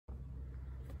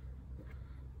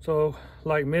So,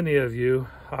 like many of you,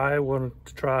 I wanted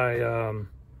to try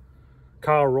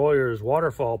Kyle Royer's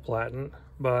Waterfall Platen,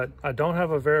 but I don't have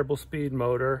a variable speed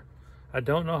motor. I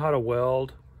don't know how to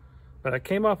weld, but I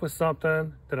came up with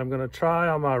something that I'm going to try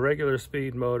on my regular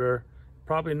speed motor.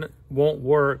 Probably won't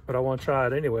work, but I want to try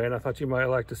it anyway, and I thought you might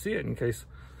like to see it in case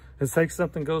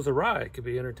something goes awry. It could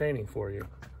be entertaining for you.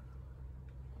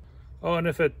 Oh, and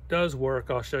if it does work,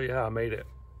 I'll show you how I made it.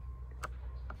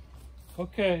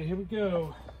 Okay, here we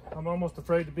go. I'm almost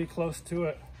afraid to be close to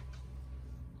it.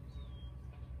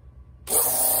 Oh,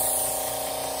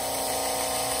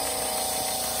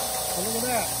 look at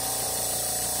that.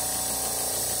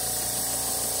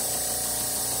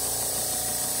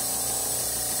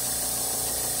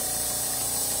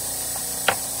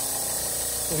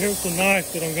 So here's the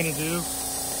knife that I'm going to do. You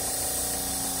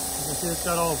can see it's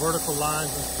got all vertical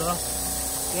lines and stuff.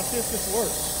 Let's see if this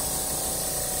works.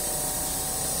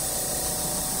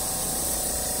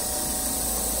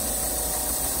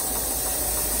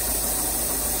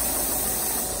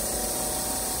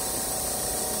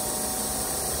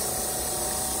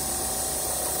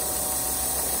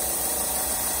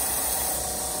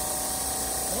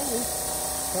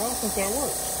 I don't think that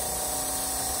works.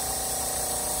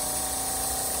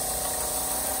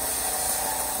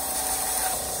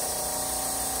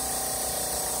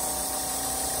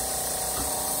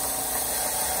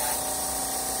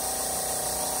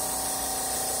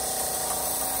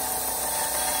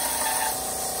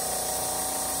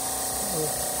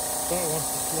 That wants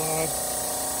to slide.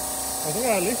 I think I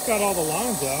at least got all the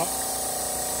lines out.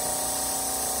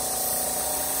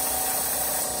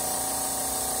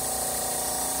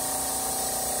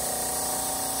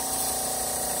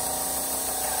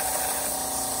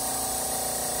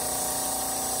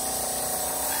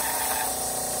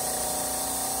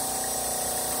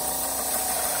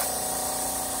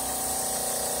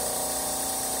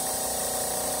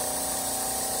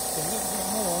 A little bit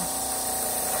more.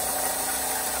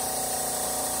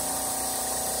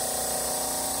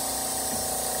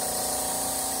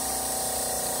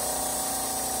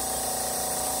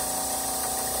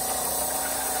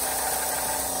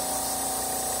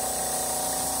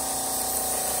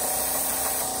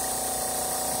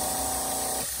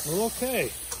 Well,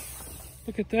 okay.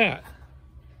 Look at that.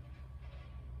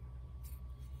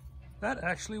 That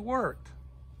actually worked.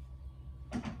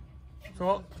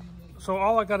 So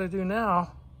all I got to do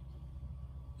now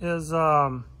is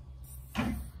do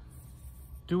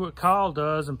what Kyle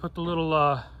does and put the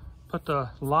little put the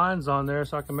lines on there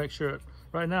so I can make sure it.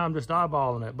 Right now I'm just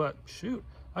eyeballing it, but shoot,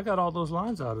 I got all those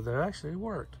lines out of there. Actually, it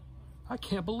worked. I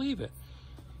can't believe it.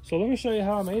 So let me show you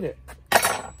how I made it.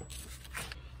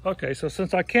 Okay, so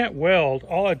since I can't weld,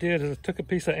 all I did is I took a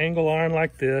piece of angle iron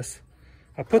like this.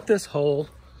 I put this hole.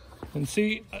 And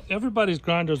see, everybody's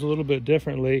grinder is a little bit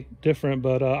different,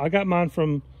 but I got mine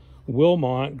from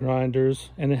Wilmot Grinders,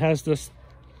 and it has this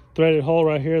threaded hole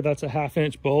right here. That's a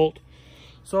 1/2-inch bolt.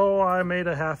 So I made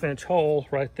a 1/2-inch hole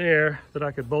right there that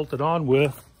I could bolt it on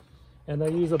with. And I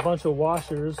use a bunch of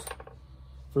washers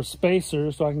for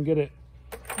spacers so I can get it,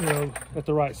 you know, at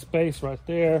the right space right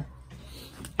there.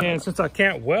 And since I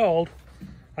can't weld,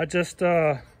 I just,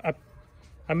 I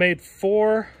made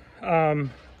 4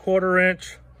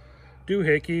 1/4-inch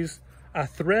doohickeys. I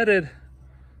threaded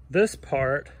this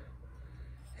part,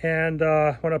 and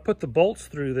when I put the bolts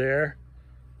through there,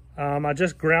 I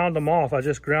just ground them off. I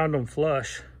just ground them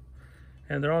flush,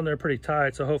 and they're on there pretty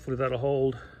tight, so hopefully that'll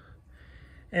hold.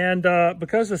 And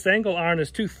because this angle iron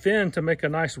is too thin to make a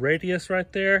nice radius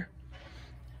right there,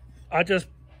 I just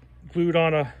glued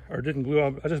on I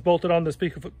just bolted on this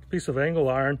piece of angle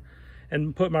iron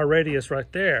and put my radius right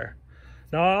there.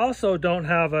 Now I also don't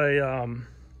have a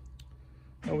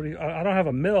I don't have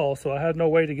a mill, so I had no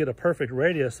way to get a perfect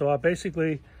radius. So I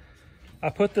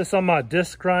put this on my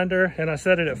disc grinder and I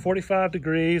set it at 45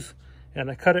 degrees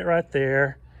and I cut it right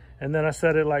there. And then I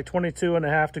set it like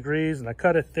 22.5 degrees and I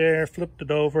cut it there, flipped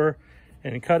it over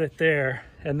and cut it there.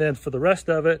 And then for the rest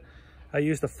of it, I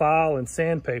used a file and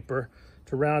sandpaper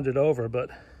to round it over, but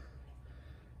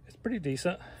it's pretty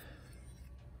decent.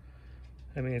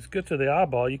 I mean, it's good to the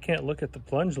eyeball. You can't look at the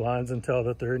plunge lines and tell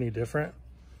that they're any different.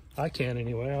 I can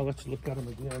anyway. I'll let you look at them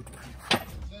again.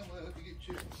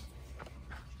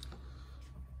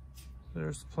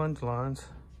 There's the plunge lines.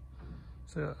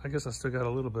 So I guess I still got a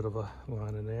little bit of a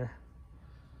line in there.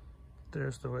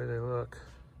 There's the way they look.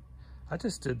 I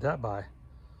just did that by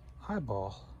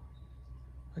eyeball.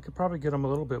 I could probably get them a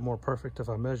little bit more perfect if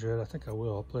I measure it. I think I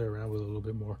will. I'll play around with it a little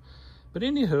bit more. But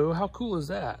anywho, how cool is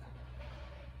that?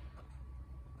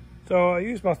 So I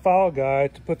used my file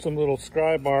guide to put some little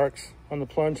scribe marks on the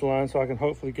plunge line so I can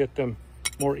hopefully get them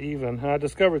more even. And I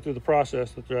discovered through the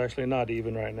process that they're actually not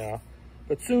even right now,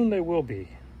 but soon they will be,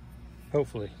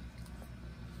 hopefully.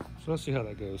 So let's see how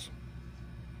that goes.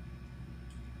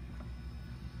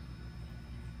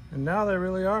 And now they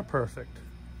really are perfect.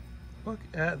 Look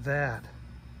at that.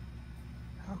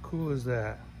 How cool is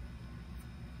that?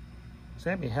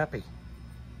 Sammy happy.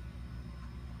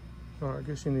 Oh, I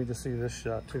guess you need to see this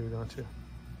shot too, don't you?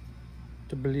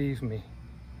 To believe me.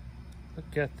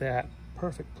 Look at that.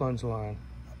 Perfect plunge line.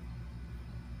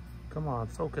 Come on,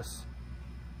 focus.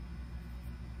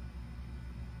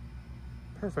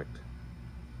 Perfect.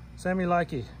 Sammy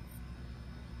likey.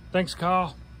 Thanks,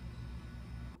 Kyle.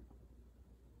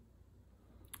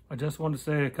 I just want to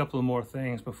say a couple of more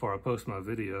things before I post my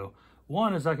video.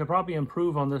 One is I could probably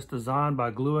improve on this design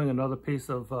by gluing another piece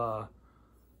of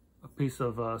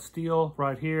steel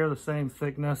right here, the same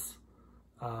thickness.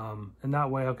 And that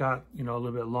way I've got, you know, a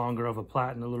little bit longer of a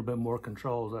platen, a little bit more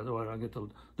controls. That way I get the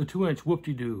 2-inch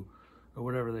whoop-de-doo, or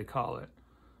whatever they call it.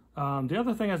 The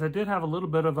other thing is I did have a little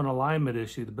bit of an alignment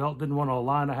issue. The belt didn't want to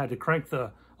align. I had to crank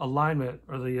the alignment,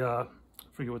 or the, I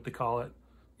forget what they call it.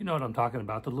 You know what I'm talking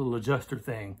about, the little adjuster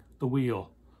thing, the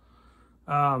wheel.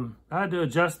 I had to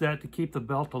adjust that to keep the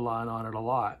belt align on it a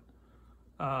lot.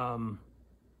 I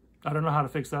don't know how to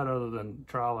fix that other than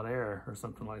trial and error or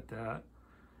something like that.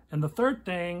 And the third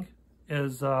thing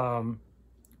is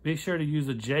be sure to use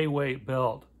a J-weight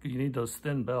belt. You need those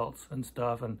thin belts and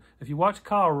stuff. And if you watch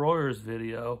Kyle Royer's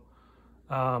video,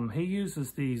 he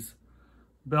uses these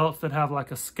belts that have like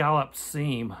a scalloped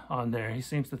seam on there. He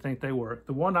seems to think they work.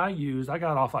 The one I use, I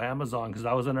got off of Amazon because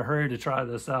I was in a hurry to try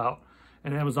this out.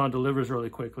 And Amazon delivers really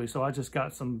quickly. So I just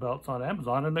got some belts on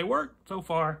Amazon and they work so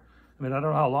far. I mean, I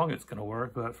don't know how long it's going to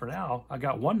work, but for now, I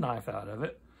got one knife out of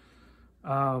it.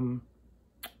 And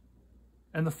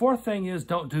the fourth thing is,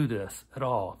 don't do this at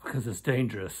all because it's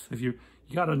dangerous. If you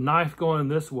got a knife going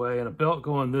this way and a belt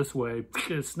going this way,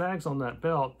 it snags on that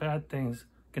belt, bad things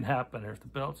can happen. Or if the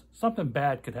belt's, something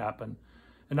bad could happen,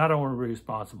 and I don't want to be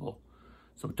responsible.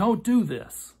 So don't do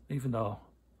this, even though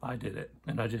I did it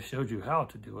and I just showed you how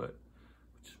to do it.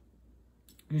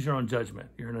 Use your own judgment.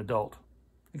 You're an adult,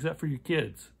 except for your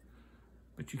kids.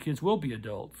 But your kids will be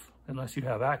adults unless you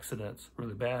have accidents,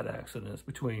 really bad accidents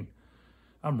between.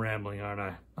 I'm rambling, aren't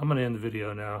I? I'm going to end the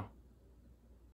video now.